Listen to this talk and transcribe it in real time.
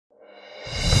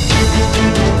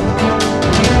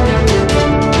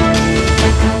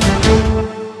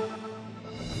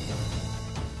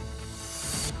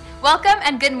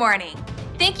and good morning.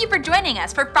 Thank you for joining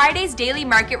us for Friday's Daily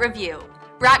Market Review,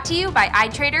 brought to you by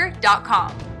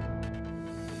Itrader.com.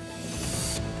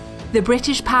 The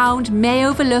British pound may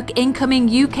overlook incoming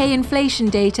UK inflation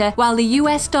data while the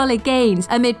US dollar gains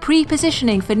amid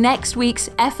pre-positioning for next week's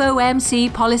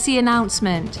FOMC policy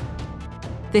announcement.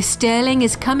 The sterling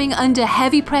is coming under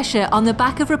heavy pressure on the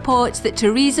back of reports that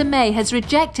Theresa May has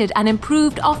rejected an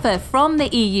improved offer from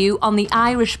the EU on the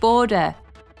Irish border.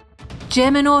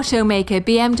 German automaker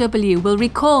BMW will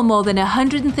recall more than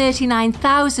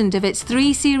 139,000 of its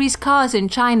 3 Series cars in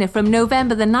China from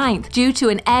November the 9th due to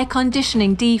an air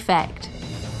conditioning defect.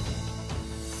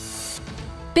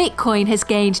 Bitcoin has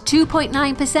gained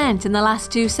 2.9% in the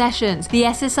last 2 sessions. The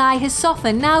SSI has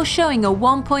softened, now showing a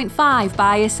 1.5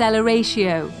 buyer-seller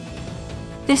ratio.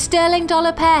 The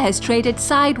sterling-dollar pair has traded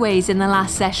sideways in the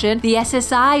last session. The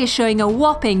SSI is showing a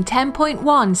whopping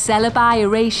 10.1 seller-buyer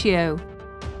ratio.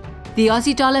 The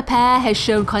Aussie-dollar pair has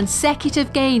shown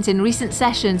consecutive gains in recent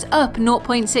sessions, up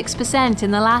 0.6%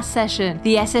 in the last session.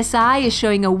 The SSI is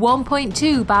showing a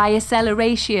 1.2 buyer-seller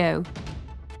ratio.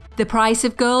 The price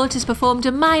of gold has performed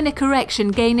a minor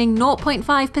correction, gaining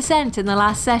 0.5% in the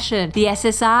last session. The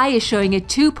SSI is showing a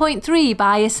 2.3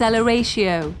 buyer-seller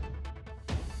ratio.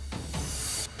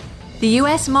 The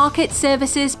US Market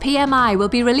Services PMI will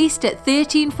be released at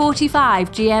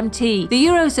 13:45 GMT, the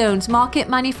Eurozone's Market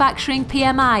Manufacturing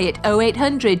PMI at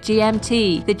 0800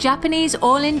 GMT, the Japanese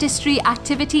All-Industry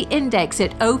Activity Index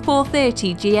at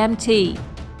 0430 GMT,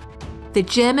 the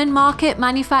German Market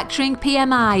Manufacturing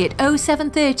PMI at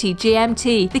 0730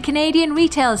 GMT, the Canadian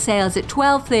Retail Sales at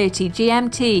 1230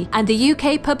 GMT, and the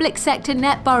UK Public Sector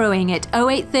Net Borrowing at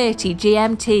 0830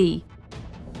 GMT.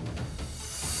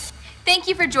 Thank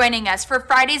you for joining us for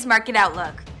Friday's Market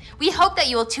Outlook. We hope that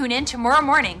you will tune in tomorrow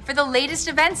morning for the latest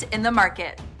events in the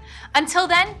market. Until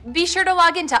then, be sure to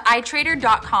log into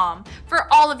itrader.com for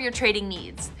all of your trading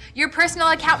needs. Your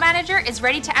personal account manager is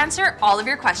ready to answer all of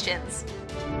your questions.